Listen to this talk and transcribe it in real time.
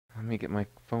let me get my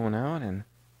phone out and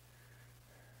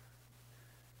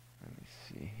let me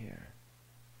see here.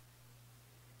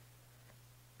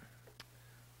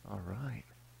 All right.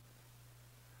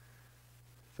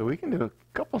 So we can do a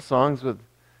couple songs with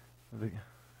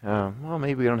well,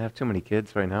 maybe we don't have too many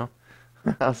kids right now.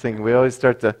 I was thinking we always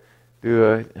start to do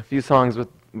a few songs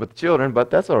with children,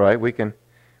 but that's all right. We can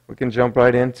jump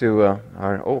right into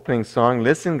our opening song,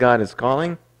 Listen, God is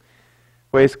Calling.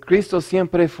 Pues Cristo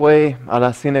siempre fue a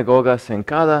las sinagogas en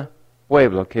cada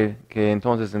pueblo que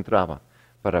entonces entraba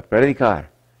para predicar,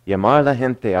 llamar a la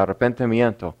gente a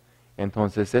arrepentimiento.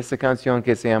 Entonces esta canción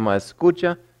que se llama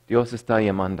Escucha, Dios está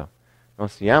llamando.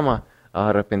 Nos llama a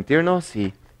arrepentirnos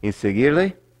y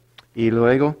seguirle y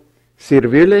luego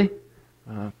servirle,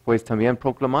 pues también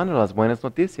proclamando las buenas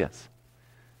noticias.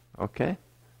 Okay?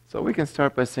 So we can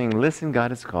start by saying, Listen,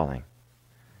 God is Calling.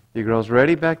 You girls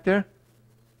ready back there?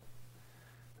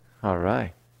 All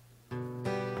right.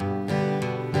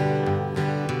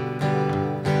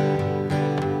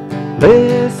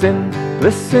 Listen,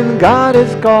 listen, God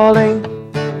is calling,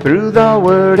 through the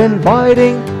word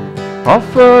inviting,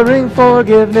 offering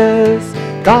forgiveness,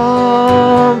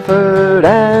 comfort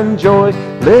and joy.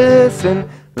 Listen,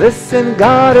 listen,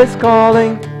 God is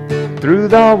calling, through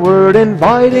the word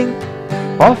inviting,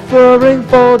 offering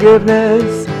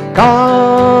forgiveness,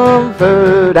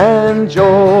 comfort and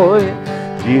joy.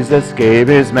 Jesus gave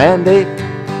his mandate,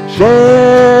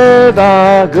 share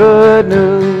the good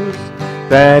news,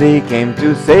 that he came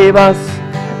to save us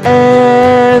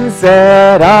and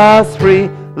set us free.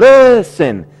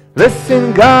 Listen,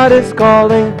 listen, God is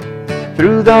calling,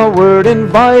 through the word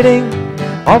inviting,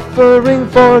 offering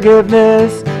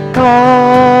forgiveness,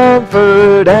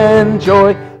 comfort and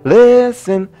joy.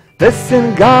 Listen,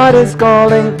 listen, God is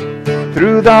calling,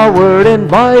 through the word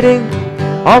inviting,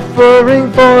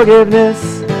 offering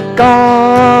forgiveness,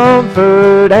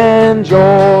 comfort and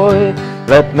joy.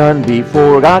 Let none be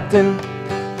forgotten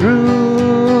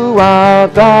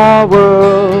throughout the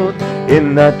world.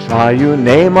 In the triune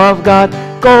name of God,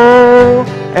 go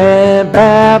and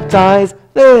baptize.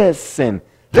 Listen,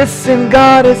 listen,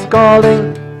 God is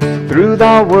calling, through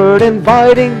the word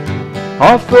inviting,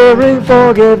 offering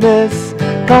forgiveness,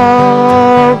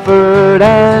 comfort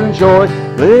and joy.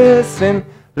 Listen,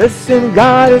 listen,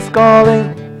 God is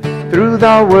calling, through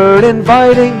the word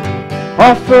inviting,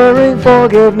 offering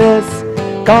forgiveness,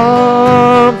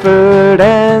 comfort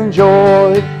and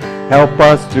joy. Help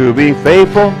us to be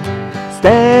faithful,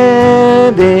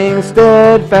 standing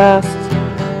steadfast,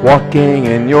 walking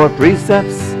in your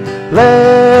precepts,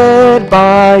 led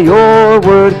by your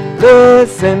word.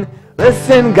 Listen,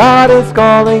 listen, God is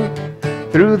calling,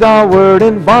 through the word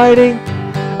inviting,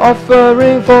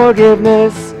 offering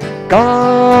forgiveness,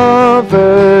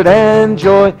 comfort and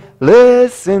joy.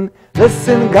 Listen,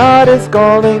 listen, God is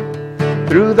calling,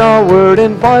 through the word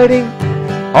inviting,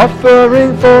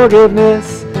 offering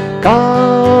forgiveness,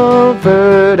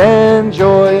 comfort and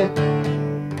joy.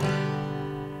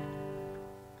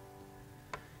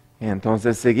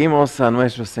 Entonces seguimos a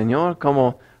nuestro Señor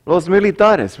como los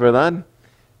militares, ¿verdad?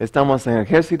 Estamos en el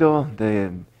ejército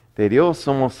de Dios,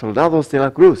 somos soldados de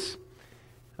la cruz.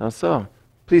 So,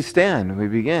 please stand, we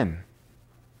begin.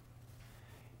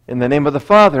 In the name of the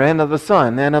Father, and of the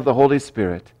Son, and of the Holy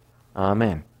Spirit.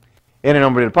 Amen. En el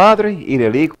nombre del Padre, y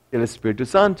del Hijo, y del Espíritu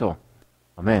Santo.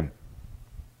 Amen.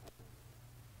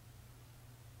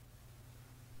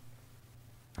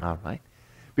 All right.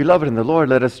 Beloved in the Lord,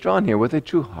 let us draw near with a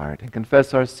true heart and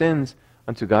confess our sins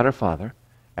unto God our Father,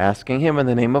 asking him in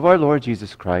the name of our Lord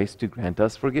Jesus Christ to grant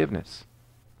us forgiveness.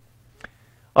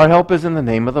 Our help is in the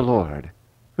name of the Lord,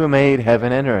 who made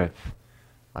heaven and earth.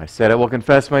 I said, I will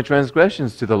confess my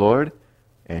transgressions to the Lord,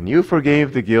 and you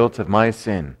forgave the guilt of my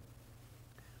sin.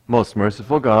 Most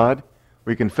merciful God,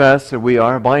 we confess that we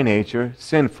are by nature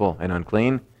sinful and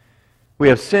unclean. We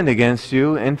have sinned against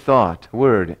you in thought,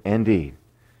 word, and deed.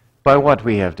 By what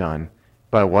we have done,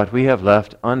 by what we have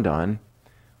left undone,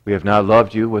 we have not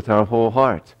loved you with our whole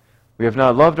heart. We have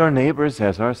not loved our neighbors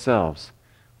as ourselves.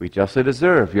 We justly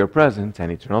deserve your present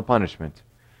and eternal punishment.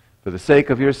 For the sake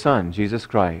of your Son, Jesus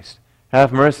Christ,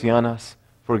 have mercy on us,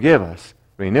 forgive us,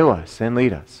 renew us, and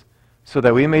lead us, so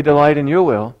that we may delight in your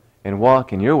will and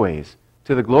walk in your ways,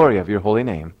 to the glory of your holy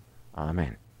name.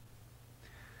 Amen.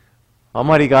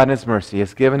 Almighty God in his mercy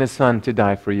has given his Son to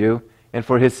die for you, and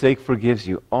for his sake forgives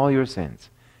you all your sins.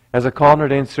 As a called and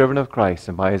ordained servant of Christ,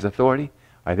 and by his authority,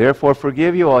 I therefore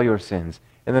forgive you all your sins,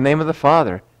 in the name of the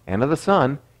Father, and of the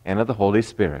Son, and of the Holy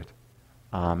Spirit.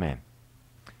 Amen.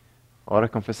 Ahora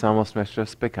confesamos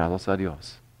nuestros pecados a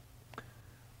Dios.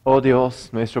 Oh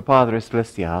Dios, nuestro Padre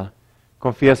Celestial,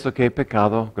 confieso que he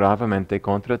pecado gravemente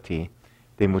contra ti,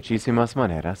 de muchísimas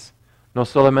maneras, no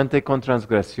solamente con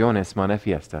transgresiones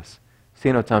manifiestas,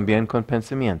 sino también con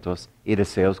pensamientos y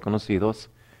deseos conocidos.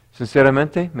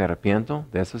 Sinceramente me arrepiento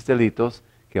de esos delitos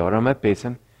que ahora me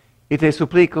pesan, y te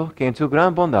suplico que en tu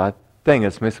gran bondad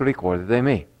tengas misericordia de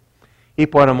mí. Y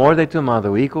por amor de tu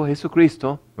amado Hijo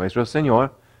Jesucristo, nuestro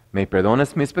Señor, me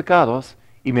perdones mis pecados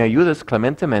y me ayudes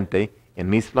clementemente en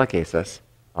mis flaquezas.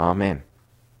 Amén.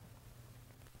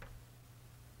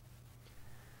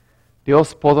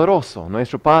 Dios poderoso,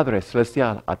 nuestro Padre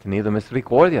celestial, ha tenido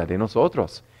misericordia de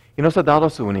nosotros y nos ha dado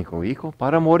su único Hijo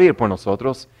para morir por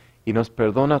nosotros y nos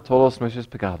perdona todos nuestros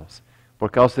pecados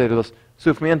por causa de los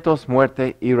sufrimientos,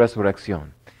 muerte y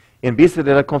resurrección. En vista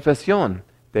de la confesión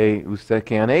de usted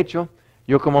que han hecho,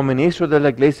 yo como ministro de la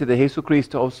Iglesia de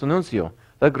Jesucristo os anuncio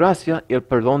la gracia y el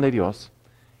perdón de Dios.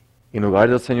 En lugar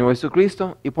del Señor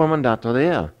Jesucristo y por mandato de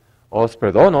Él, os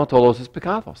perdono todos los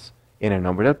pecados. En el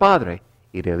nombre del Padre,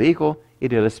 y del Hijo, y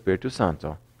del Espíritu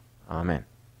Santo. Amen.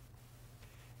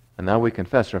 And now we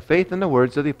confess our faith in the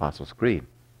words of the Apostles' Creed.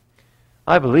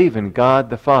 I believe in God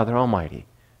the Father Almighty,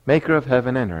 maker of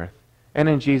heaven and earth, and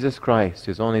in Jesus Christ,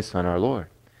 his only Son, our Lord,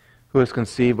 who was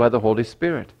conceived by the Holy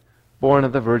Spirit, born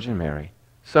of the Virgin Mary,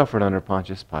 suffered under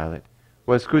Pontius Pilate,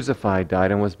 was crucified,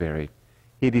 died, and was buried.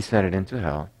 He descended into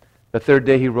hell. The third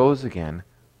day he rose again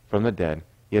from the dead.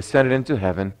 He ascended into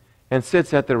heaven, and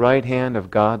sits at the right hand of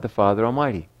God the Father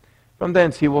Almighty. From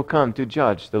thence he will come to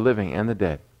judge the living and the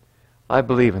dead. I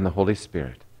believe in the Holy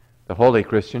Spirit, the holy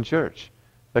Christian Church,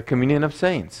 the communion of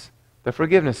saints, the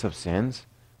forgiveness of sins,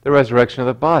 the resurrection of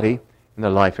the body, and the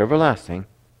life everlasting.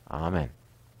 Amen.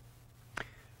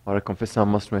 Ahora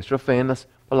confesamos nuestra fe en las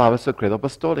palabras del credo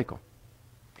apostólico.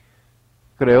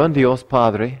 Creo en Dios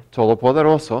Padre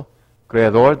Todopoderoso,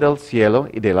 Creador del cielo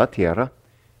y de la tierra,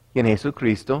 y en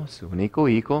Jesucristo, su único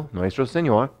Hijo, nuestro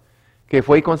Señor, que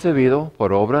fue concebido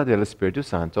por obra del Espíritu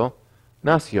Santo,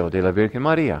 nació de la Virgen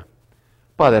María,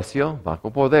 padeció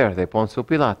bajo poder de Poncio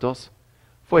Pilatos,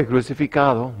 fue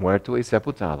crucificado, muerto y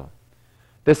sepultado.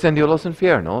 Descendió a los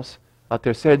infiernos, al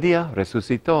tercer día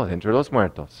resucitó de entre los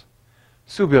muertos.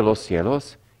 Subió a los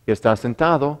cielos y está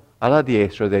sentado a la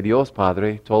diestra de Dios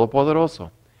Padre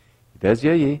Todopoderoso. Desde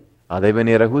allí ha de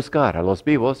venir a juzgar a los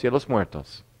vivos y a los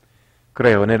muertos.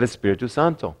 Creo en el Espíritu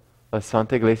Santo, la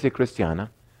Santa Iglesia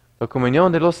Cristiana, la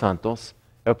comunión de los santos,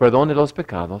 el perdón de los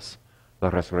pecados, la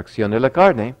resurrección de la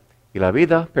carne y la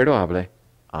vida perdurable.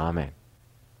 Amén.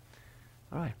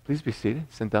 All right, please be seated.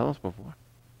 Sentados, por favor.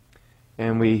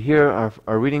 And we hear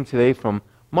our reading today from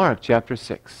Mark chapter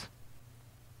 6.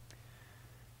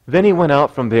 Then he went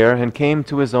out from there and came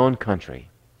to his own country,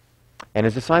 and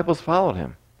his disciples followed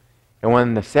him. And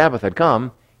when the Sabbath had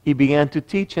come, he began to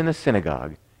teach in the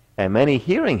synagogue. And many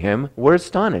hearing him were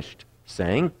astonished,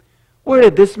 saying, Where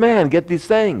did this man get these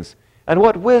things? And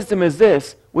what wisdom is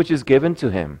this which is given to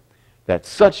him, that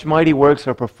such mighty works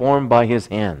are performed by his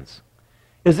hands?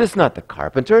 Is this not the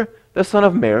carpenter, the son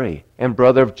of Mary, and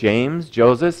brother of James,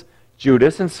 Joseph,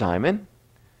 Judas, and Simon?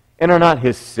 And are not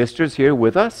his sisters here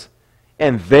with us?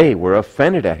 And they were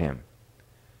offended at him.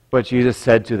 But Jesus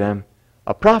said to them,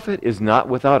 A prophet is not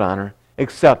without honor,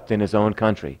 except in his own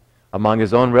country, among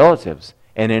his own relatives,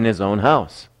 and in his own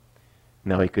house.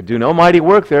 Now he could do no mighty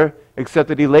work there, except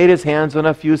that he laid his hands on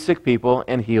a few sick people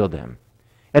and healed them.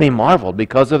 And he marveled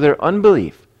because of their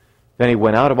unbelief. Then he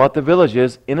went out about the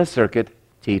villages in a circuit,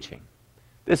 teaching.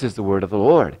 This is the word of the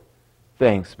Lord.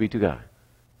 Thanks be to God.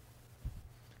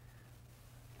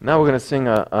 Now we're going to sing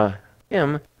a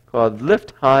hymn called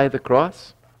Lift High the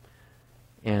Cross.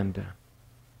 And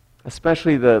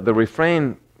especially the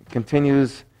refrain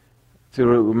continues to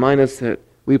remind us that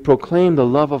we proclaim the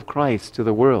love of Christ to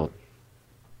the world.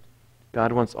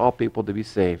 God wants all people to be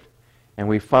saved. And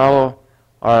we follow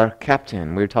our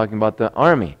captain. We were talking about the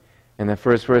army. In the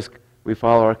first verse, we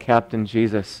follow our captain,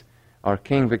 Jesus, our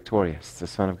King victorious, the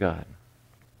Son of God.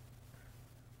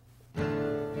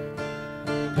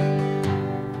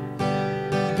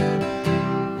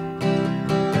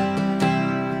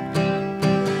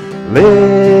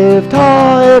 Lift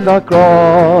high the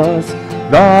cross,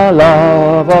 the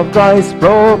love of Christ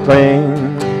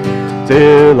proclaim,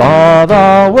 till all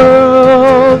the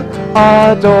world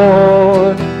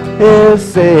adore his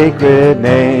sacred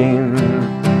name.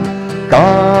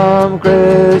 Come,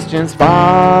 Christians,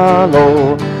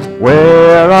 follow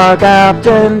where our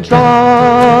captain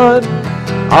trod,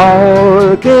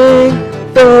 our King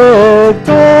victorious,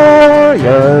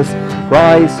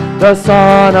 Christ the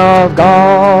Son of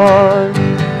God.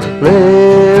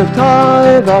 Lift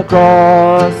high the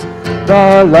cross,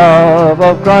 the love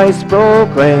of Christ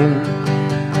proclaim,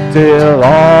 till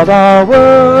all the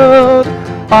world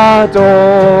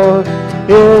adore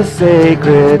His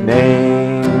sacred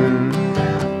name.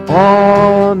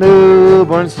 All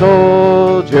newborn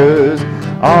soldiers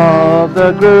of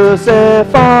the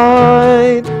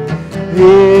crucified,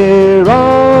 here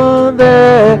on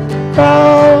their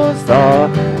brows the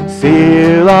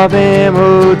seal of Him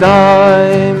who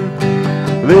died.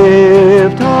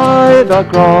 Lift high the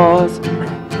cross,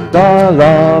 the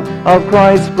love of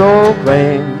Christ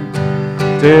proclaim,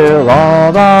 till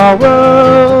all the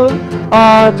world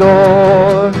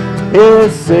adore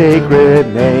His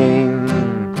sacred name.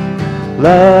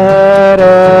 Let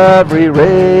every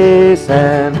race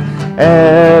and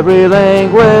every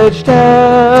language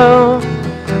tell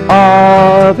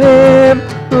of Him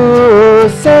who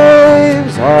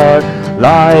saves our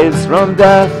lives from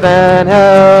death and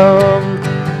hell.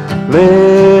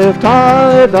 Lift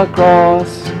high the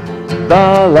cross,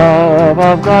 the love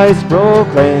of Christ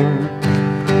proclaim,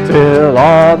 till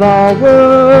all the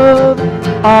world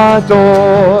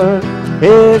adore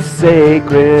His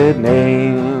sacred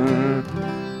name.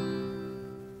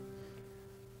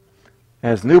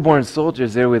 As newborn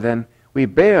soldiers there we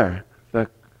bear the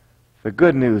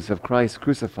good news of Christ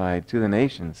crucified to the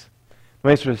nations.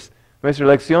 Nuestra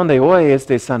lección de hoy es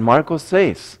de San Marcos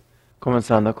 6,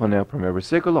 comenzando con el primer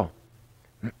versículo.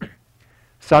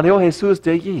 Salió Jesús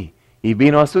de allí y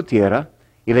vino a su tierra,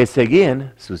 y le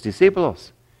seguían sus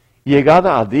discípulos. Llegado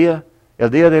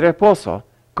el día de reposo,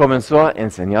 comenzó a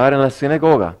enseñar en la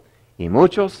sinagoga, y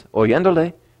muchos,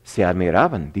 oyéndole, se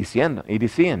admiraban,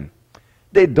 decían,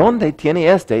 ¿de dónde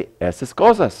tiene estas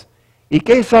cosas? ¿Y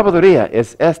qué sabiduría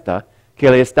es esta que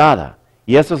le es dada?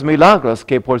 Y esos milagros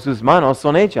que por sus manos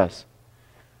son hechas.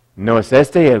 ¿No es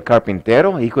este el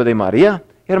carpintero, hijo de María,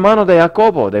 hermano de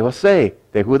Jacobo, de José,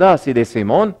 de Judas y de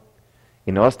Simón?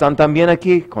 ¿Y no están también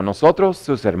aquí con nosotros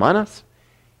sus hermanas?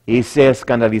 Y se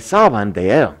escandalizaban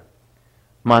de él.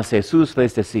 Mas Jesús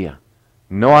les decía,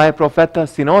 no hay profeta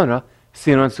sin honra,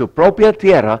 sino en su propia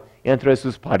tierra, entre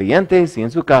sus parientes y en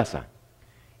su casa.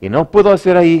 Y no pudo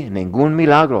hacer ahí ningún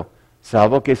milagro,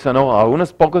 salvo que sanó a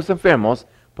unos pocos enfermos,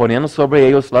 poniendo sobre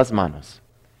ellos las manos.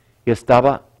 Y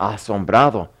estaba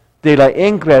asombrado de la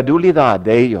incredulidad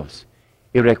de ellos,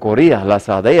 y recorría las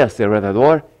aldeas de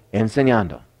alrededor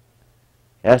enseñando.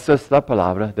 Esa es la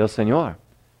palabra del Señor.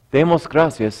 Demos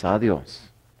gracias a Dios.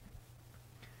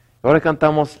 Ahora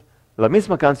cantamos la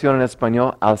misma canción en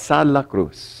español, Alzad la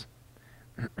cruz.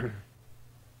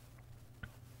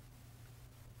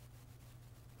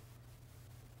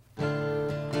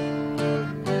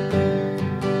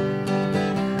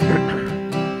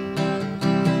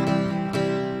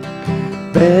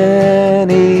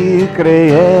 Venid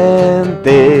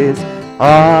creyentes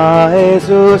a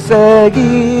Jesús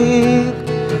seguir,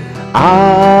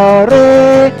 al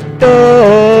Rey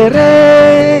de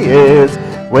Reyes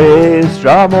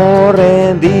vuestro amor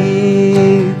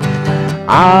rendid.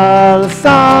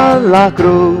 Alzad la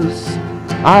cruz,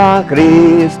 a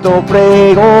Cristo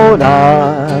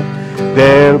pregonar,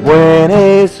 del buen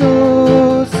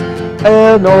Jesús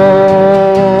el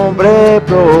nombre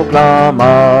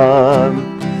proclamar.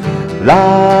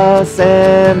 La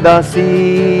senda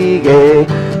sigue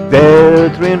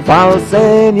del triunfal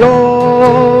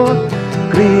Señor,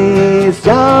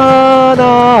 cristiana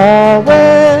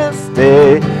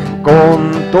hueste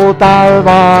con total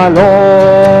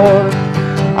valor.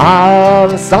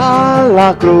 Alza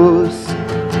la cruz,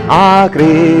 a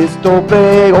Cristo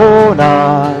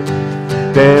pregonar,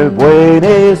 del buen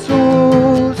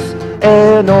Jesús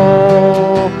el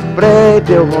nombre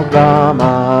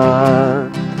proclamar.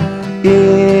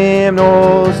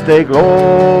 Himnos de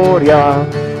gloria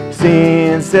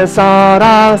sin cesar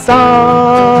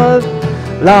alzar,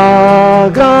 la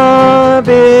gran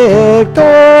victoria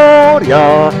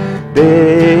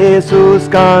de Jesús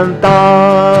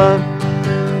cantar.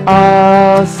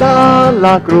 Alzar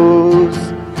la cruz,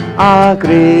 a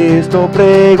Cristo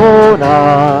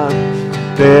pregonar,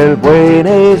 del buen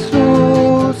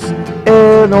Jesús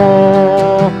el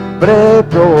nombre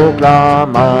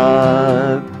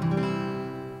proclamar.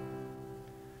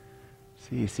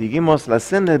 Si seguimos la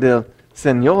senda del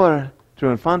Señor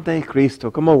triunfante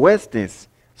Cristo como huestes,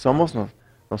 somos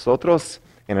nosotros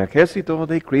en el ejército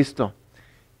de Cristo,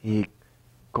 y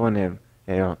con el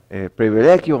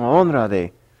privilegio, honra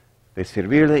de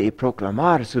servirle y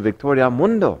proclamar su victoria al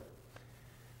mundo.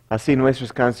 Así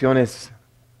nuestras canciones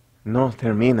no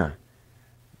terminan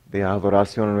de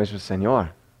adoración a nuestro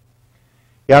Señor.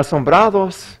 Y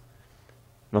asombrados,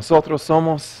 nosotros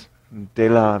somos de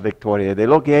la victoria, de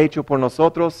lo que ha hecho por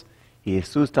nosotros, y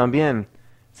Jesús también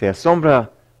se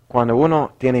asombra cuando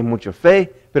uno tiene mucha fe,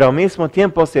 pero al mismo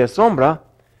tiempo se asombra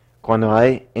cuando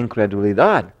hay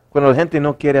incredulidad, cuando la gente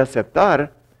no quiere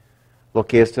aceptar lo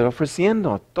que está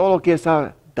ofreciendo, todo lo que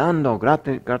está dando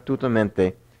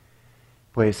gratuitamente.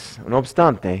 Pues, no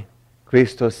obstante,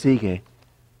 Cristo sigue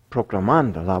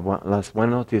proclamando las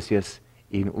buenas noticias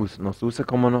y nos usa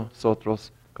como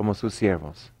nosotros, como sus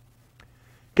siervos.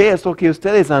 ¿Qué es lo que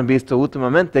ustedes han visto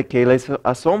últimamente que les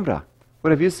asombra?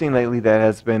 What have you seen lately that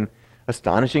has been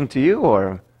astonishing to you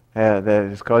or that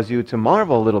has caused you to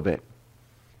marvel a little bit?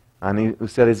 ¿Han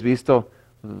ustedes visto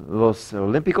los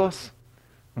Olímpicos?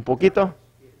 Un poquito.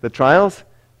 The trials.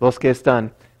 Los que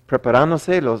están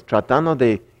preparándose, tratando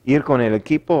de ir con el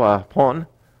equipo a Japón,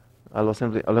 a las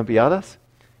Olimpiadas.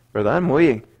 ¿Verdad?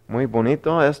 Muy, muy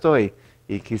bonito esto. Y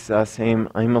quizás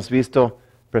hemos visto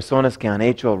personas que han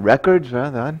hecho records,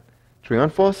 ¿verdad?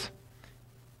 Triunfos.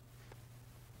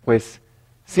 Pues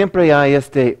siempre hay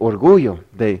este orgullo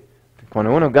de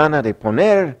cuando uno gana de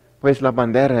poner pues la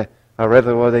bandera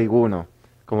alrededor de uno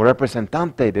como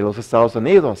representante de los Estados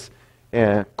Unidos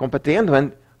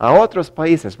compitiendo a otros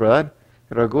países, ¿verdad?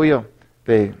 El orgullo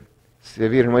de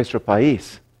servir en nuestro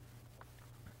país.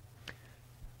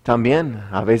 También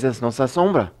a veces nos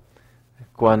asombra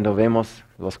cuando vemos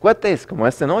los cohetes, como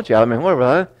esta noche, a lo mejor,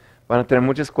 ¿verdad? Van a tener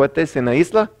muchos cohetes en la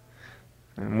isla.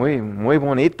 Muy, muy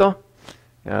bonito.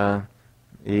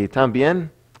 Y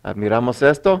también admiramos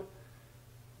esto.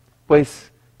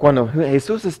 Pues cuando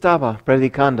Jesús estaba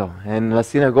predicando en la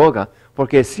sinagoga,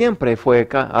 porque siempre fue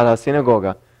a la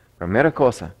sinagoga, primera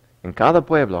cosa, en cada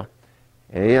pueblo,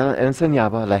 él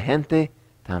enseñaba, la gente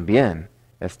también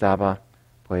estaba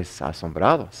pues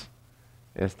asombrados.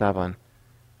 Estaban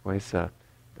pues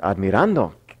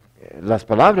admirando las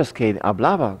palabras que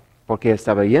hablaba, porque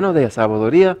estaba lleno de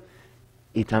sabiduría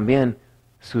y también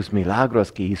sus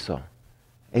milagros que hizo.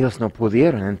 Ellos no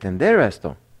pudieron entender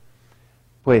esto.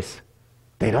 Pues,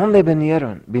 ¿de dónde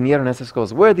vinieron esas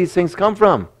cosas? Where did these things come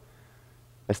from?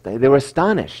 They were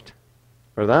astonished,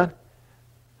 ¿verdad?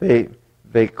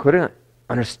 They couldn't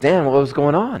understand what was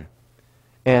going on.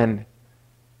 And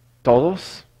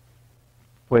todos,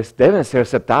 pues deben ser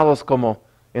aceptados como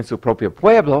en su propio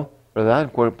pueblo, ¿verdad?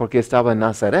 Porque estaba en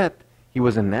Nazaret. He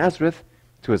was in Nazareth,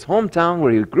 to his hometown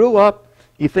where he grew up.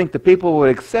 You think the people would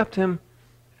accept him?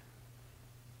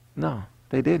 No,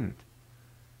 they didn't.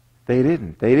 They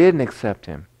didn't. They didn't accept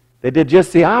him. They did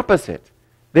just the opposite.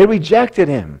 They rejected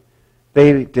him.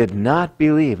 They did not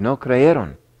believe. No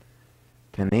creyeron.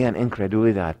 Tenían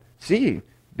incredulidad. Sí,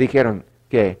 dijeron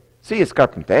que sí es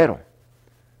carpintero.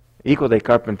 Hijo de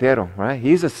carpintero, right?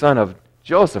 He's the son of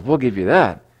Joseph. We'll give you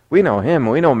that. We know him.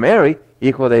 We know Mary,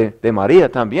 hijo de María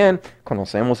también.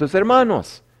 Conocemos sus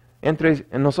hermanos. Entre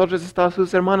nosotros están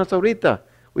sus hermanos ahorita.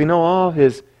 We know all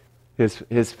his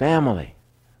family,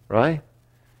 right?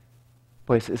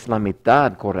 Pues es la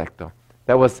mitad correcto.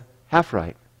 That was half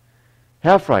right.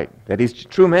 Half right. That he's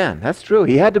true man. That's true.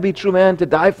 He had to be true man to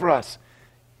die for us.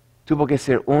 Tuvo que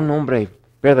ser un hombre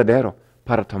verdadero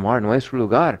para tomar nuestro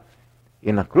lugar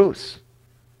en la cruz.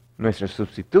 Nuestro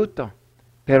sustituto.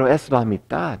 Pero es la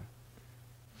mitad.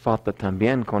 Falta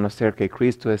también conocer que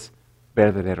Cristo es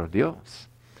verdadero Dios.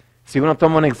 Si uno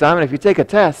toma un examen, if you take a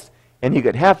test and you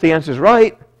get half the answers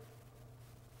right,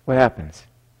 what happens?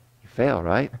 You fail,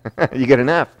 right? You get an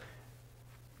F.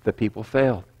 The people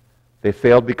failed. They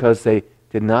failed because they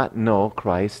did not know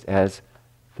Christ as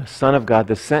the Son of God,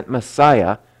 the sent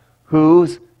Messiah,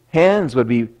 whose hands would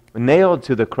be nailed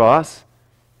to the cross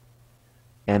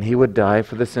and he would die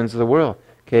for the sins of the world.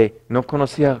 Que no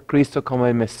conocía a Cristo como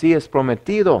el Mesías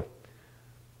prometido,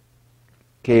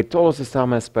 que todos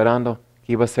estaban esperando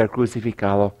que iba a ser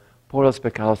crucificado por los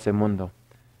pecados del mundo.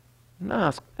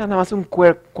 Nada más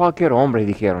cualquier hombre,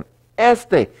 dijeron.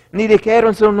 Ni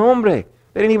dijeron su nombre.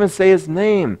 They didn't even say his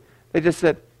name. They just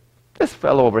said, this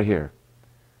fellow over here.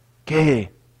 ¿Qué?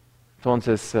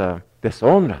 Entonces,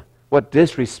 deshonra. What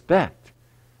disrespect.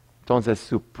 Entonces,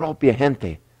 su propia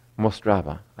gente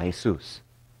mostraba a Jesús.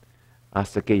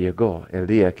 Hasta que llegó el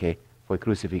día que fue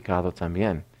crucificado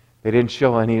también. They didn't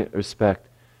show any respect.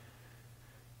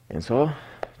 And so,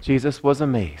 Jesus was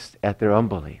amazed at their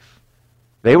unbelief.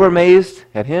 They were amazed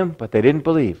at him, but they didn't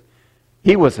believe.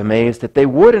 He was amazed that they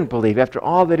wouldn't believe after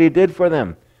all that he did for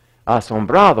them.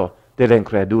 Asombrado de la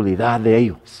incredulidad de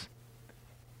ellos.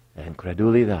 La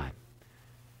incredulidad.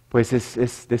 Pues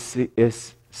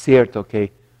es cierto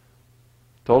que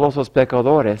todos los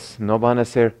pecadores no van a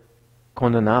ser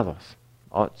condenados.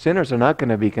 Sinners are not going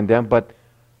to be condemned, but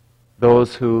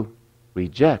those who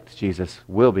reject Jesus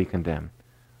will be condemned.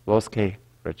 Los que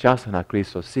rechazan a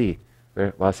Cristo sí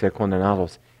van a ser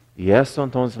condenados. Y eso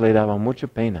entonces le daba mucha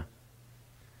pena.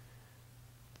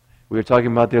 We were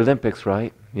talking about the Olympics,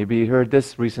 right? Maybe you heard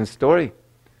this recent story.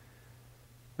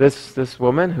 This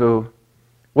woman who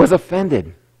was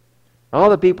offended All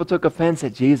the people took offense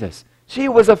at Jesus. She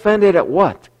was offended at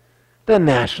what? The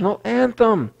national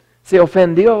anthem. Se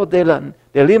ofendió del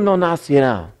himno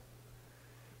nacional.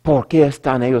 ¿Por qué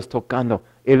están ellos tocando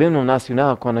el himno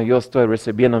nacional cuando yo estoy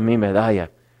recibiendo mi medalla?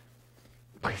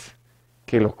 Pues,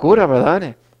 qué locura,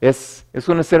 ¿verdad? Es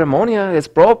una ceremonia, es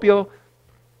propio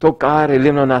tocar el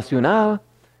himno nacional,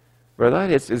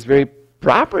 ¿verdad? It's very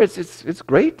proper. It's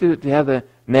great to have the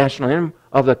national hymn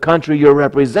of the country you're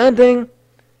representing.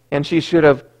 And she should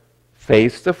have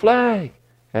faced the flag,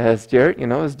 as Jared,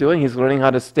 is doing. He's learning how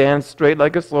to stand straight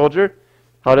like a soldier,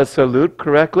 how to salute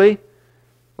correctly.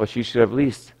 Well, she should have at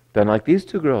least done like these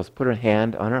two girls, put her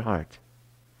hand on her heart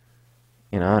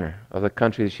in honor of the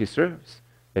country that she serves,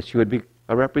 that she would be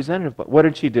a representative. But what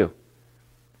did she do?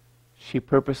 She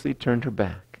purposely turned her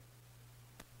back.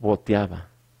 Volteaba.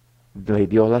 Le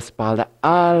dio la espalda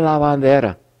a la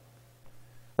bandera.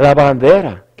 La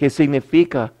bandera, que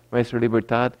significa nuestra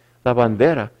libertad, la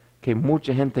bandera que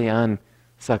mucha gente han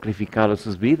sacrificado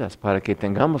sus vidas para que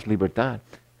tengamos libertad.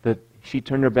 That she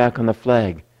turned her back on the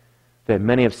flag that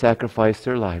many have sacrificed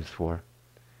their lives for.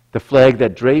 The flag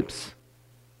that drapes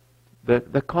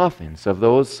the coffins of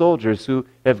those soldiers who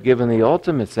have given the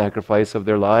ultimate sacrifice of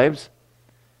their lives.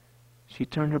 She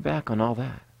turned her back on all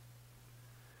that.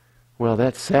 Well,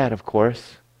 that's sad, of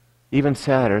course. Even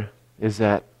sadder is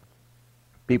that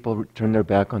people turn their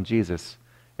back on Jesus.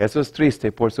 Eso es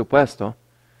triste, por supuesto,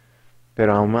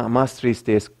 pero aún más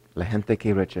triste es la gente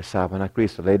que rechazaban a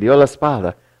Cristo. Le dio la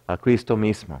espalda a Cristo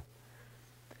mismo.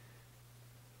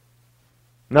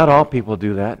 Not all people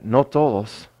do that. No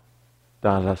todos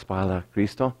dan la espalda a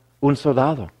Cristo. Un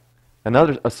soldado,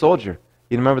 a soldier.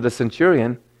 You remember the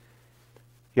centurion?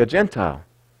 He a Gentile.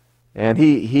 And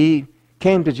he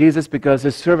came to Jesus because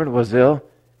his servant was ill,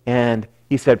 and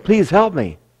he said, "Please help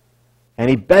me." And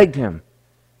he begged him.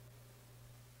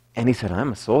 And he said,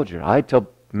 "I'm a soldier. I tell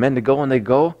men to go and they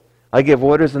go. I give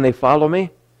orders and they follow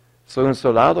me. Soy un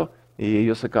soldado y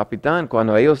yo soy capitán.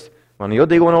 Cuando yo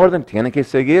digo una orden, tienen que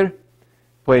seguir.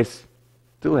 Pues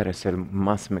tú eres el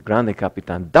más grande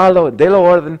capitán. De la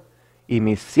orden y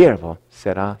mi siervo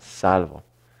será salvo.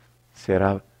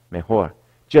 Será mejor.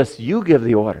 Just you give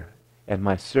the order and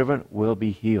my servant will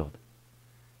be healed."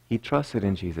 He trusted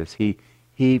in Jesus.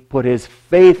 He put his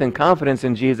faith and confidence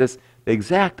in Jesus, the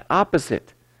exact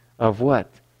opposite of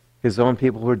what his own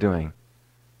people were doing.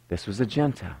 This was a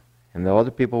Gentile, and the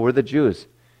other people were the Jews.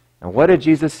 And what did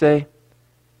Jesus say?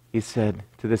 He said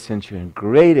to the centurion,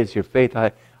 "Great is your faith.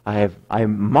 I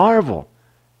marvel.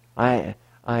 I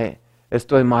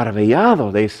estoy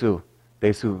maravillado de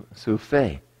su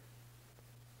fe,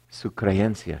 su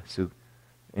creencia,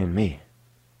 en mí."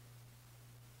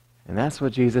 And that's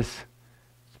what Jesus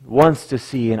wants to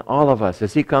see in all of us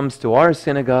as he comes to our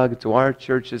synagogue, to our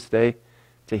church this day,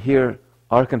 to hear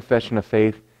our confession of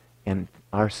faith and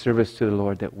our service to the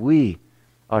Lord, that we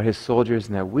are his soldiers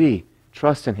and that we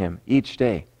trust in him each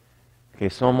day. Que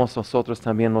somos nosotros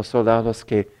también los soldados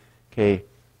que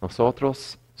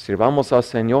nosotros sirvamos al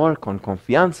Señor con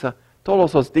confianza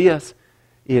todos los días.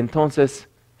 Y entonces,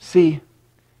 sí,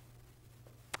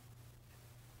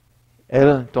 él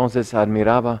entonces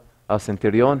admiraba al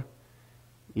centurión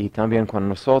y también cuando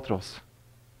nosotros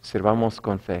sirvamos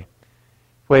con fe.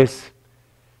 Pues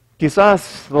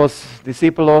quizás los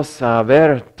discípulos, a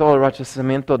ver todo el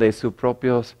rechazamiento de su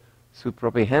propia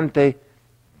gente,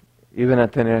 iban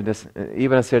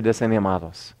a ser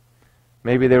desanimados.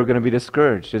 Maybe they were going to be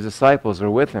discouraged. His disciples were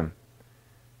with him.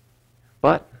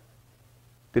 But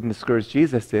didn't discourage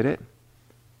Jesus, did it?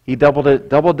 He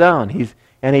doubled down.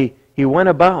 He went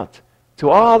about to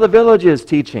all the villages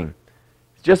teaching.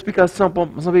 Just because some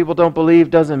people don't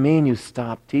believe doesn't mean you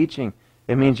stop teaching.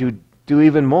 It means you do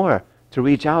even more to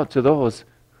reach out to those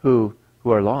who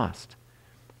are lost.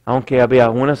 Aunque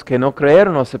había unos que no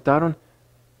creyeron o aceptaron,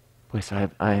 pues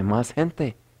hay más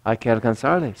gente, hay que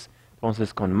alcanzarles.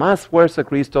 Entonces, con más fuerza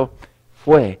Cristo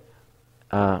fue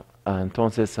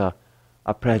entonces a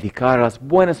predicar las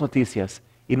buenas noticias.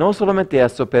 Y no solamente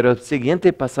eso, pero el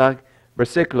siguiente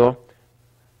versículo,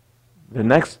 the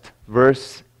next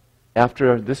verse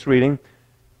after this reading,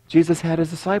 Jesus had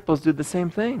his disciples do the same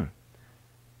thing.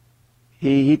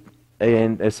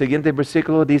 En el siguiente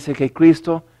versículo dice que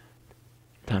Cristo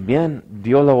también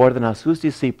dio la orden a sus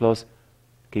discípulos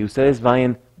que ustedes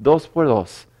vayan 2 por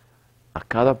 2 a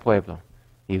cada pueblo.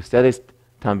 Y ustedes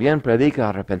también predican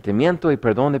arrepentimiento y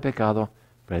perdón de pecado,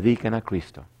 predican a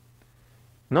Cristo.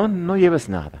 No lleves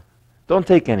nada. Don't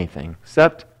take anything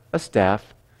except a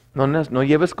staff. No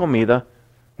lleves comida,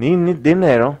 ni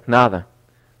dinero, nada.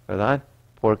 ¿Verdad?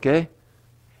 ¿Por qué?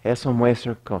 Eso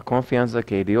muestra con confianza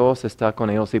que Dios está con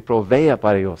ellos y provee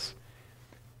para ellos.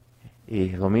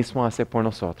 Y lo mismo hace por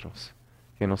nosotros,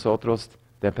 que nosotros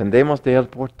dependemos de Él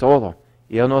por todo.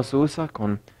 Y Él nos usa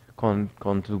con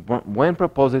su buen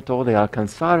propósito de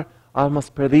alcanzar almas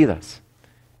perdidas,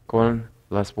 con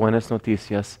las buenas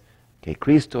noticias que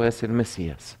Cristo es el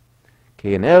Mesías,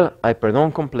 que en Él hay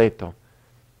perdón completo,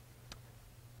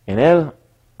 en Él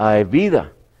hay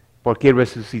vida, porque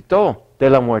resucitó de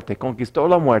la muerte, conquistó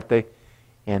la muerte,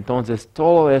 y entonces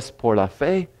todo es por la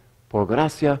fe, por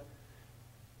gracia,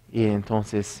 y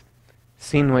entonces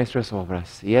sin nuestras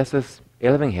obras. Y ese es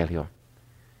el Evangelio.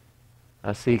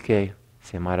 Así que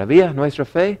se maravilla nuestra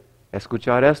fe,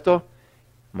 escuchar esto,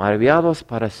 maravillados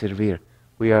para servir.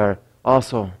 We are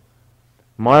also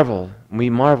we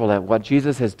marvel at what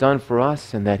Jesus has done for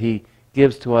us and that He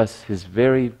gives to us His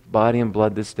very body and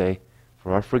blood this day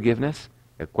for our forgiveness,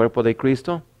 el cuerpo de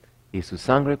Cristo y su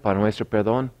sangre para nuestro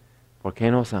perdón,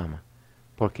 porque nos ama,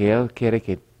 porque Él quiere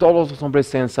que todos los hombres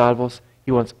sean salvos.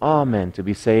 He wants all men to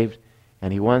be saved,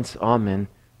 and He wants all men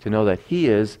to know that He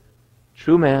is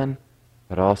true man,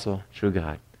 but also true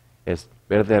God. Es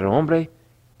verdadero hombre,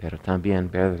 pero también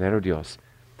verdadero Dios.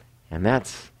 And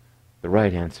that's the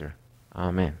right answer.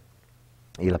 Amen.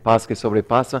 Y la paz que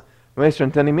sobrepasa nuestro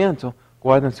entendimiento,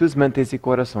 guarden sus mentes y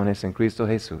corazones en Cristo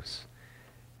Jesús.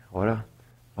 Ahora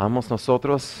vamos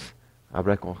nosotros a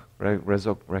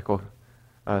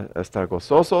estar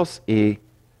gozosos y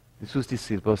sus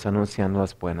discípulos anunciando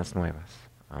las buenas nuevas.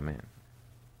 Amen.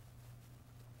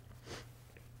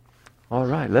 All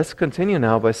right, let's continue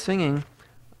now by singing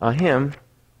a hymn.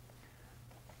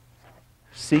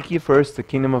 Seek ye first the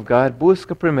kingdom of God.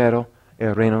 Busca primero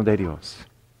el reino de Dios.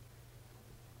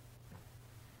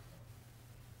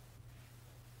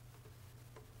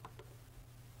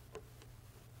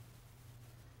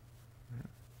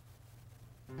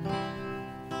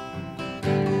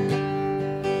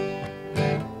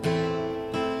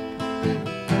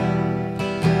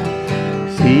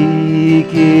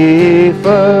 Seek ye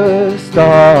first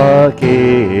the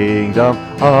kingdom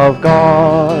of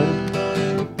God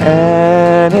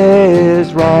and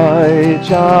His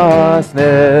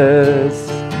righteousness,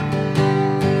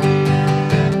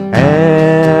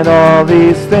 and all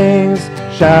these things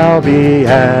shall be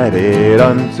added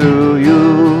unto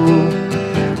you.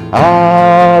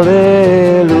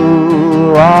 Alleluia,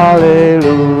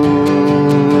 alleluia.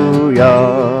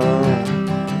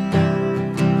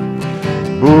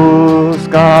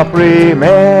 Busca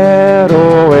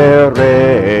primero el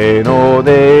reino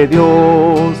de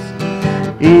Dios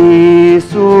y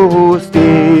su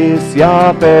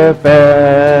justicia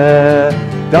perfecta,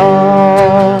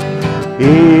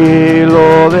 y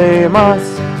lo demás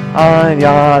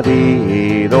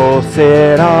añadido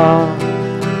será.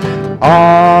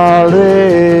 Aleluya,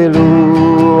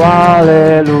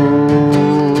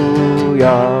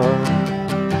 aleluya.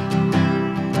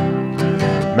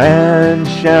 Man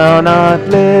shall not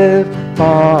live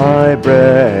by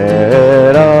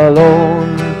bread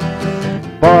alone,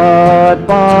 but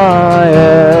by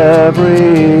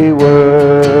every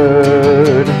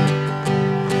word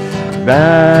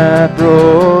that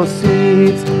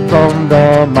proceeds from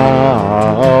the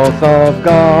mouth of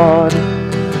God.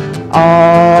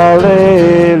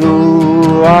 Alleluia,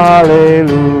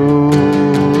 alleluia.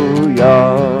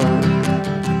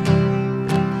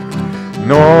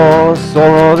 No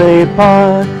solo de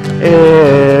pan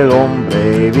el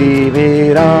hombre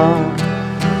vivirá,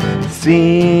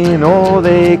 sino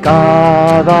de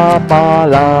cada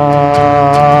palabra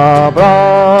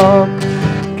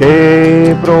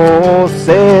que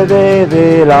procede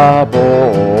de la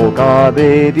boca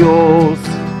de Dios.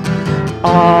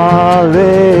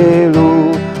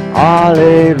 Aleluya,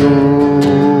 aleluya.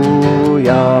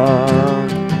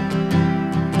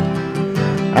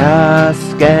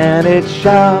 Ask and it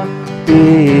shall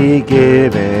be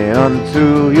given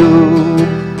unto you.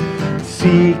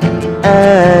 Seek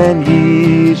and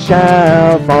ye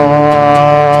shall find.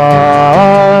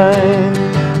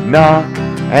 Knock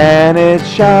and it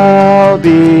shall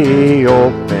be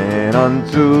open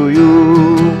unto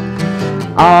you.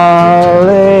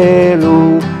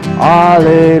 Alleluia,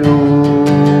 alleluia.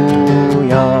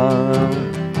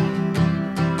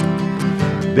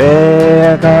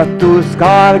 Deja tus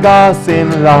cargas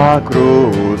en la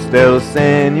cruz del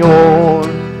Señor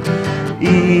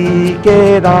y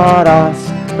quedarás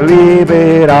liberado.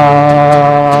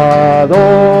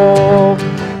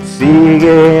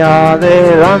 Sigue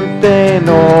adelante,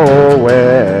 no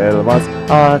vuelvas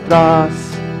atrás.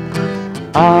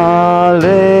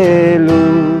 Aleluya,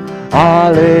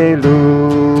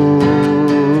 aleluya.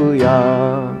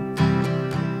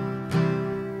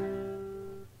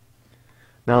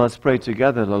 Now let's pray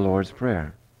together the Lord's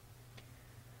Prayer.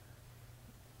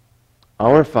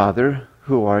 Our Father,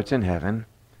 who art in heaven,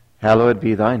 hallowed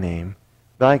be thy name.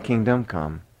 Thy kingdom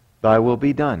come, thy will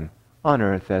be done, on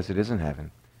earth as it is in heaven.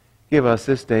 Give us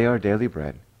this day our daily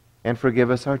bread, and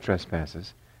forgive us our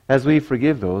trespasses, as we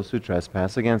forgive those who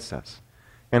trespass against us.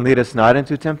 And lead us not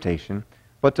into temptation,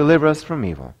 but deliver us from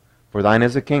evil. For thine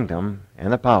is the kingdom,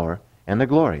 and the power, and the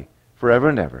glory, forever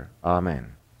and ever.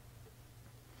 Amen.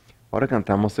 Ahora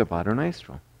cantamos el Padre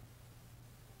Nuestro.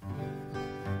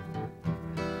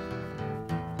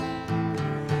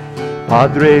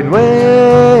 Padre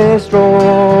nuestro,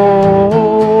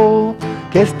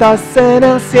 que estás en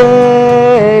el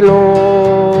cielo,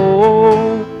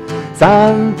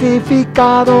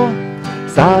 santificado,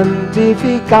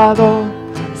 santificado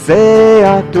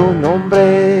sea tu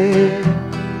nombre.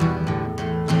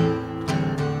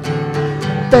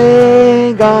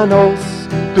 Vénganos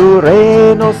tu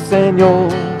reino, Señor,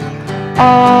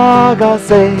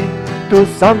 hágase tu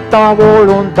santa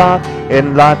voluntad,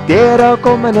 en la tierra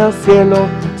como en el cielo,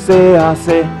 se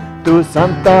hace tu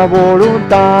santa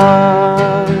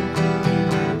voluntad.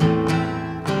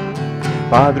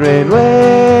 Padre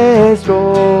nuestro,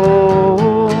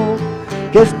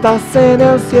 que estás en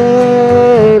el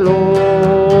cielo,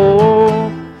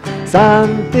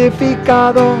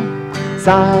 santificado,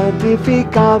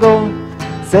 santificado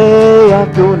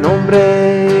sea tu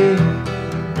nombre.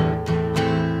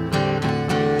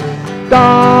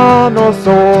 Danos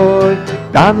hoy,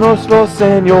 danoslo,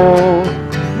 Señor,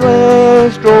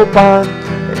 nuestro pan,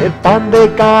 el pan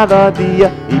de cada día,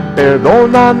 y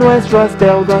perdona nuestras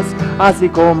deudas, así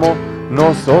como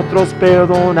nosotros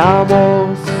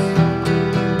perdonamos.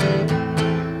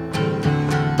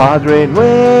 Padre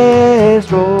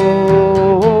nuestro,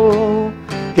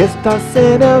 que estás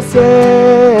en el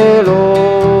cielo,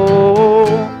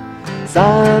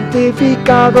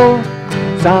 santificado,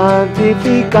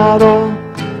 santificado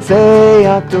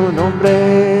sea tu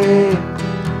nombre.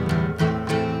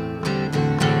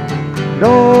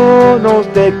 No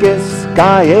nos dejes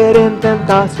caer en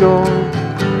tentación,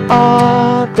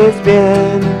 antes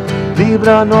bien,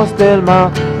 líbranos del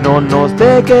mal. No nos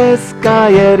dejes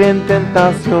caer en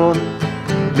tentación,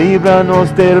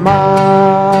 líbranos del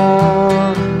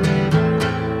mal.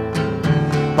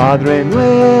 Padre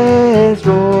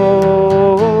nuestro,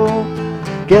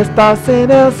 que estás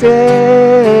en el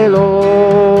cielo,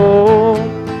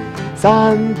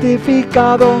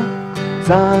 santificado,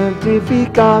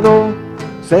 santificado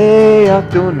sea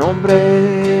tu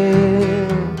nombre.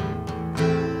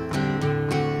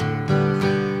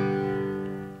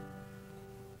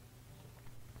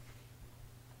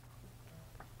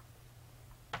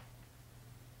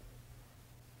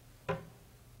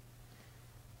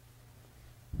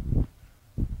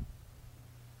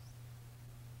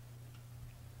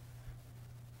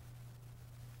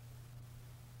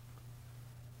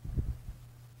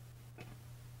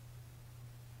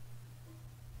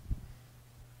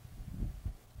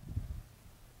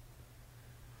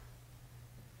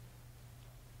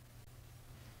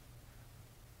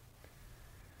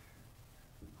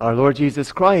 Our Lord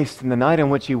Jesus Christ, in the night in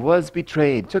which he was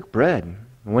betrayed, took bread.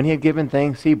 And when he had given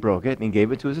thanks, he broke it, and he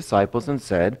gave it to his disciples and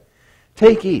said,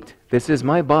 Take, eat, this is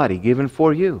my body given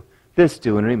for you. This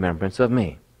do in remembrance of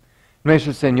me.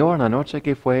 Nuestro Señor, la noche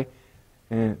que fue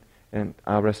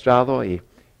arrestado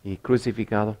y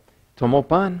crucificado, tomó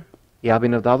pan, y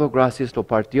habiendo dado gracias, lo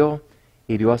partió,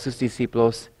 y dio a sus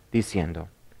discípulos, diciendo,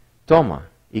 Toma,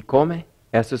 y come,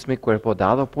 esto es mi cuerpo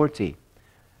dado por ti.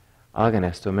 Hagan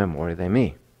esto en memoria de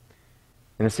mí.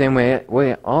 In the same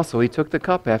way also he took the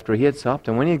cup after he had supped,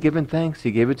 and when he had given thanks,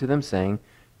 he gave it to them, saying,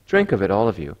 Drink of it, all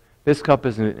of you. This cup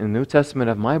is in the New Testament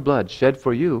of my blood, shed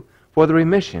for you, for the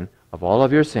remission of all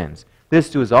of your sins.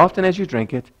 This do as often as you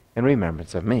drink it, in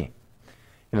remembrance of me.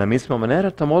 En la misma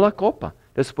manera tomó la copa,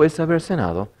 después de haber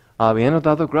cenado, habiendo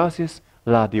dado gracias,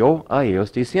 la dio a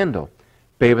ellos, diciendo,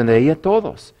 Beban de ella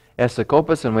todos. Esta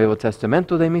copa es el Nuevo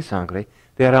Testamento de mi sangre,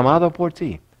 derramado por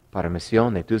ti, para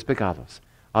remisión de tus pecados.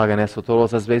 Hagan esto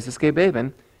todas las veces que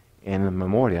beben, en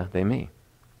memoria de mí.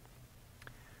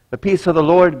 The peace of the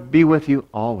Lord be with you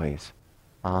always.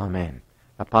 Amen.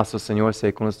 La paz del Señor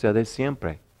sea con ustedes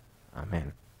siempre.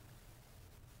 Amen.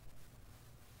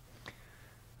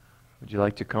 Would you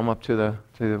like to come up to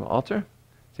the altar?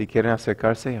 Si quieren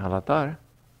acercarse al altar.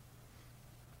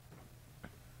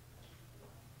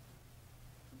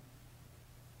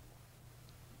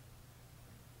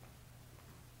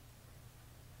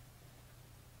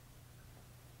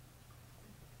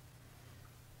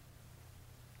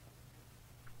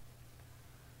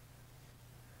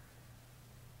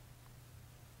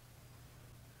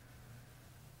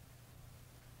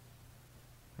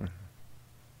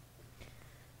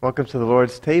 Welcome to the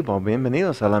Lord's table.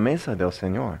 Bienvenidos a la mesa del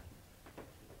Señor.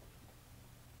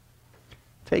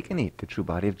 Take and eat the true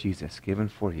body of Jesus given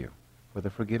for you for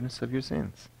the forgiveness of your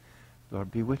sins.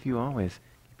 Lord be with you always.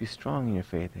 Keep you strong in your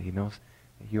faith. That He knows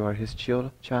that you are His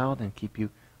child and keep you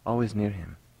always near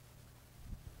Him.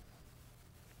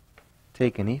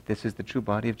 Take and eat. This is the true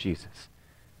body of Jesus.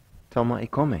 Toma y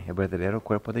come. El verdadero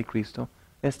cuerpo de Cristo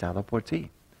es dado por ti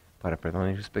para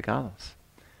perdonar tus pecados.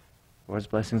 Lord's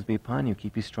blessings be upon you.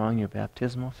 Keep you strong in your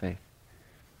baptismal faith.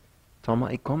 Toma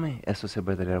y come. Eso es el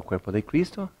verdadero cuerpo de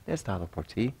Cristo. Es dado por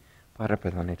ti para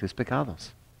perdonar tus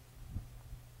pecados.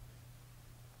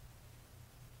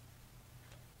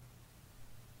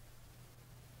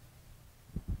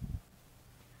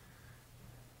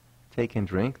 Take and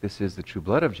drink. This is the true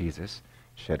blood of Jesus,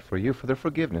 shed for you for the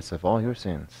forgiveness of all your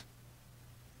sins.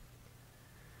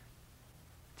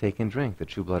 Take and drink the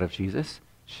true blood of Jesus,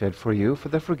 shed for you for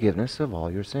the forgiveness of all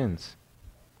your sins.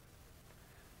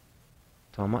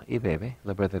 Toma y bebe,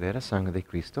 la verdadera sangre de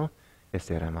Cristo es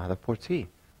derramada por ti,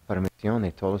 para remisión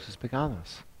de todos sus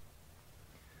pecados.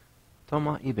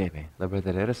 Toma y bebe, la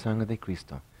verdadera sangre de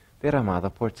Cristo, derramada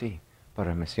por ti, para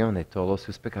remisión de todos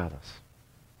sus pecados.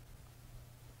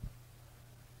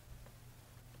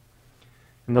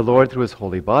 And the Lord, through His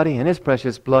holy body and His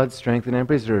precious blood, strengthen and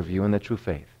preserve you in the true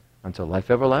faith, until life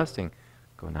everlasting.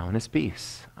 Go now in His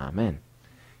peace. Amén.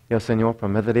 Y el Señor, por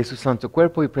medio de su santo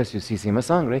cuerpo y preciosísima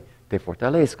sangre, te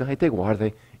fortalezca y te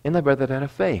guarde en la verdadera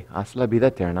fe hasta la vida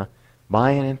eterna.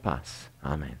 Vayan en paz.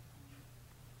 Amén.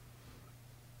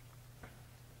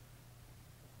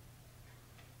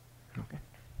 Okay.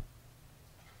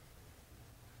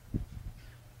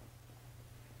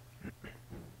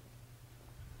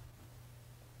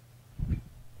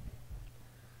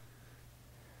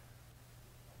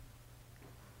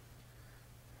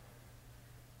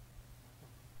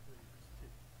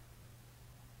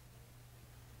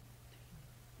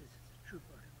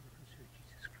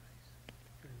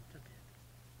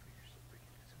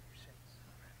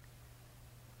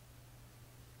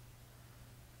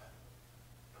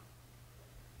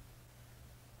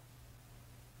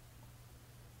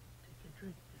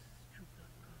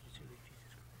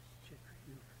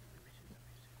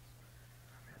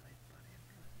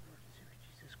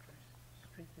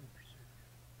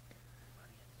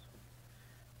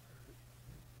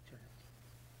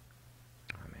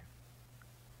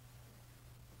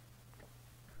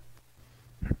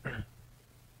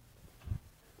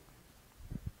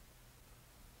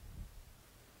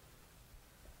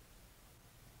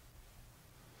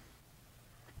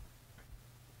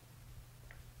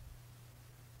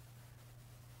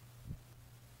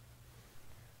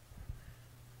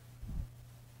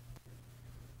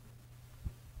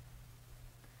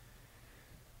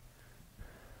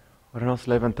 Ahora nos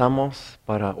levantamos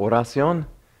para oración.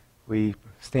 We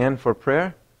stand for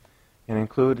prayer and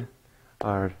include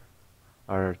our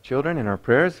children in our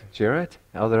prayers. Jared,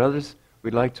 others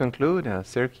we'd like to include,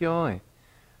 Sergio, y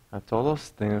a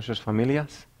todos de nuestras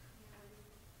familias.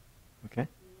 Okay?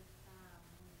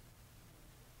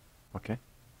 Okay?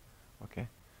 Okay.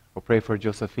 We'll pray for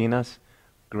Josefina's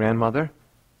grandmother.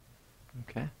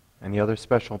 Okay? Any other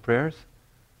special prayers?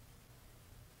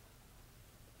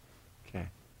 Okay.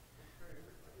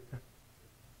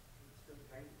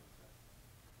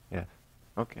 Yes.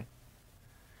 Okay.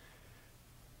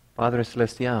 Padre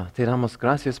Celestial, te damos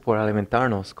gracias por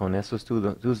alimentarnos con esos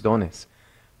tus dones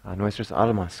a nuestras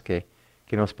almas, que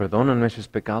nos perdonan nuestros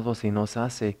pecados y nos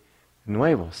hace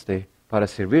nuevos para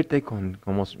servirte con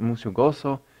mucho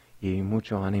gozo y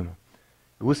mucho ánimo.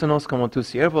 Úsanos como tus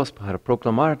siervos para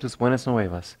proclamar tus buenas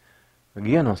nuevas.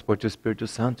 Guíanos por tu Espíritu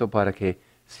Santo para que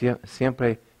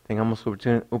siempre tengamos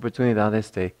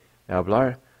oportunidades de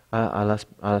hablar a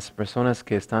las personas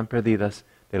que están perdidas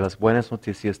de las buenas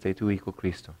noticias de tu Hijo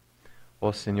Cristo.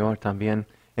 Oh Señor, también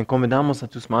encomendamos a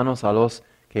tus manos a los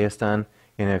que están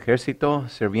en el ejército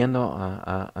sirviendo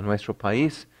a nuestro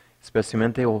país.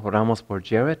 Especialmente oramos por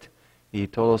Jared y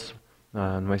todos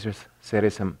nuestros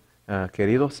seres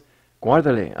queridos.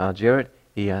 Guárdale a Jared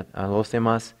y a los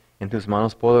demás en tus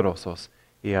manos poderosos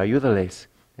y ayúdales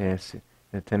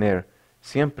a tener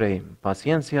siempre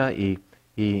paciencia y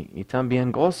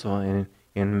también gozo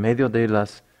en medio de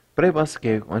las pruebas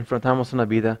que enfrentamos en la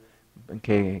vida,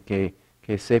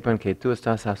 que sepan que tú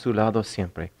estás a su lado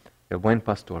siempre, el buen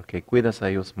pastor, que cuidas a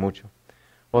ellos mucho.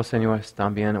 Oh Señor,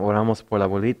 también oramos por la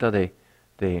abuelita de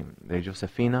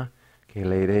Josefina, que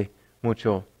le dé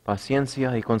mucha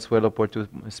paciencia y consuelo por tu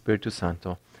Espíritu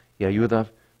Santo y ayuda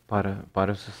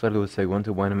para su salud según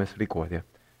tu buena misericordia.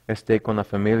 Esté con la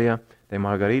familia de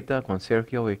Margarita, con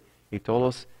Sergio y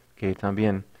todos que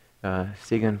también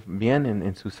sigan bien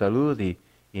en su salud y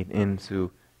en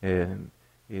su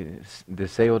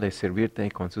deseo de servirte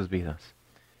con sus vidas.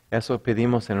 Eso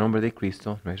pedimos en el nombre de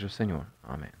Cristo, nuestro Señor.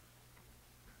 Amén.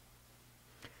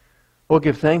 Oh,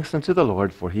 give thanks unto the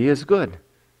Lord, for he is good,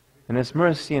 and his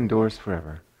mercy endures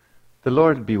forever. The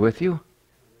Lord be with you.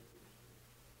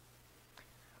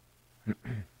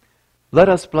 Let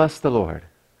us bless the Lord.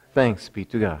 Thanks be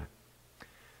to God.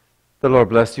 The Lord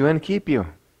bless you and keep you.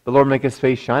 The Lord make his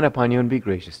face shine upon you and be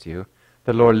gracious to you.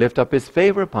 The Lord lift up his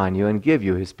favor upon you and give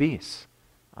you his peace.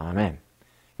 Amén.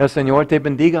 El Señor te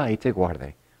bendiga y te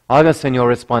guarde. Haga el Señor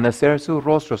resplandecer su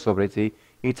rostro sobre ti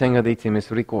y tenga de ti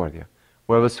misericordia.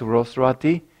 Vuelva su rostro a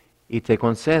ti y te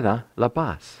conceda la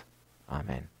paz.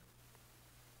 Amén.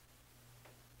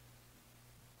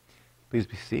 Please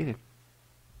be seated.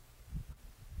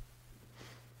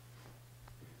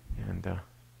 And I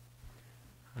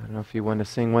don't know if you want to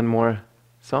sing one more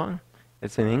song.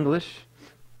 It's in English.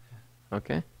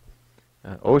 Okay.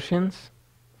 Oceans.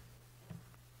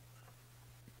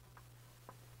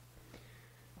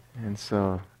 And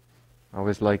so I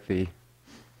always like the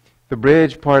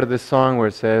bridge part of the song where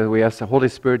it says, we ask the Holy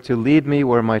Spirit to lead me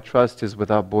where my trust is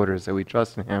without borders, that we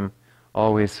trust in him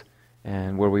always,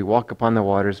 and where we walk upon the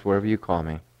waters wherever you call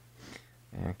me.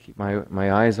 And keep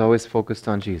my eyes always focused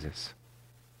on Jesus.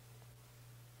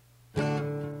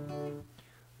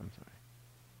 I'm sorry.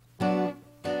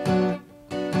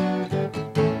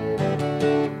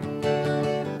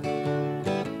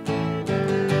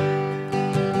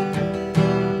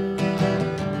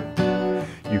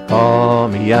 You call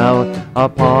me out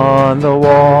upon the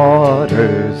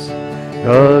waters,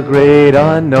 the great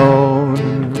unknown,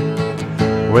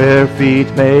 where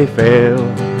feet may fail.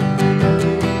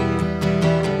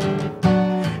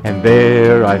 And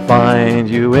there I find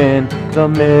you in the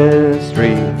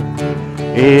mystery,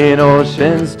 in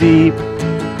oceans deep.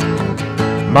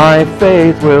 My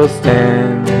faith will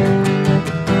stand,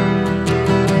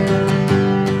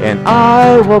 and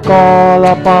I will call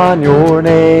upon your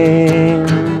name.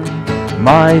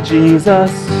 My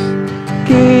Jesus,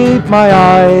 keep my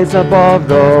eyes above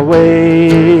the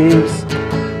waves.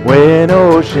 When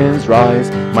oceans rise,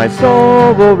 my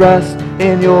soul will rest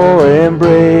in your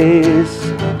embrace.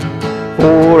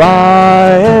 For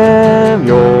I am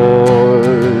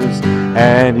yours,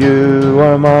 and you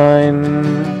are mine.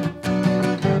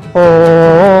 Oh,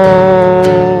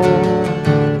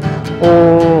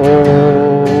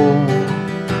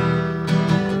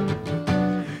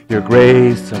 your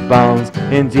grace abounds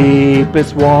in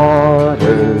deepest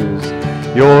waters.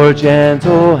 Your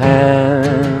gentle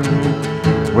hand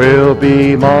will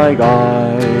be my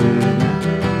guide.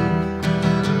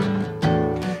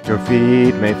 Your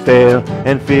feet may fail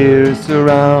and fear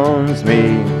surrounds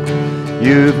me.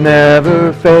 You've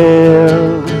never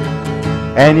failed,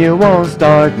 and you won't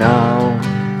start now.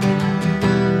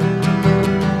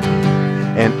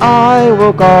 And I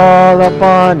will call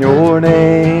upon your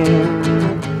name.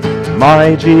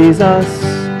 My Jesus,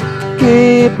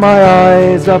 keep my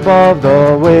eyes above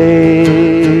the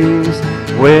waves.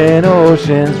 When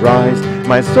oceans rise,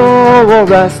 my soul will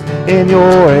rest in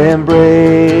your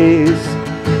embrace.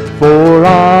 For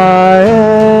I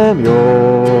am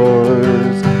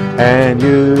yours, and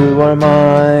you are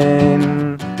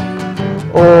mine.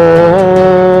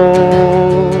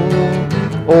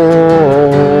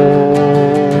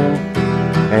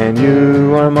 And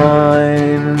you are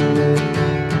mine.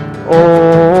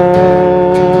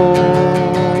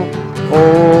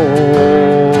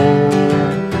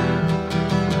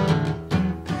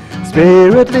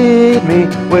 Spirit, lead me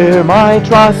where my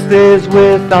trust is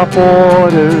without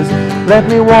borders. Let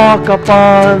me walk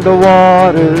upon the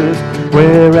waters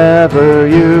wherever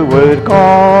you would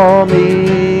call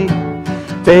me.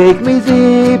 Take me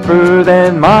deeper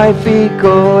than my feet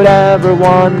could ever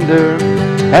wander,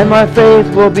 and my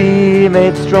faith will be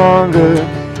made stronger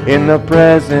in the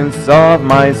presence of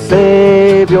my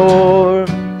Savior.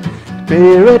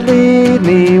 Spirit, lead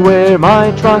me where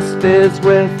my trust is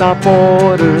without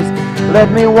borders.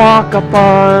 Let me walk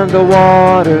upon the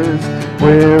waters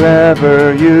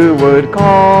wherever you would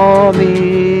call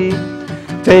me.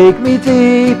 Take me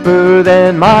deeper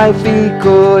than my feet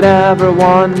could ever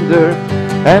wander,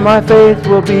 and my faith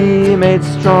will be made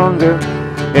stronger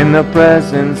in the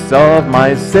presence of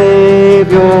my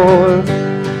Savior.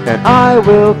 And I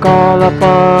will call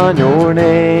upon your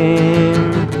name.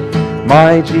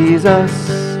 My Jesus,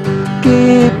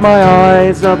 keep my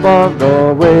eyes above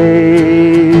the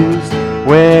waves.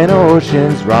 When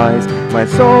oceans rise, my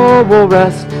soul will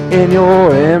rest in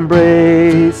your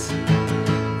embrace.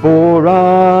 For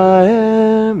I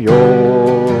am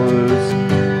yours,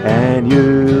 and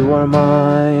you are are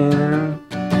mine.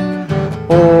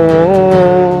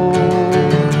 Oh,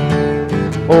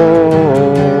 oh,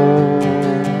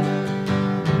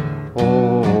 oh.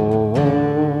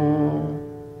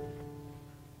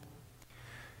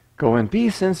 Go in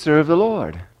peace and serve the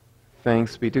Lord.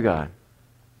 Thanks be to God.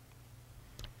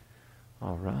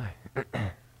 All right.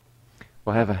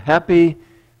 Well, have a happy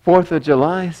 4th of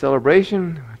July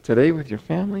celebration today with your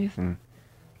families, and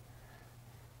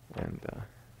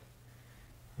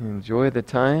enjoy the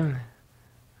time,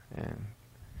 and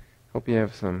hope you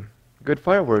have some good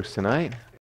fireworks tonight.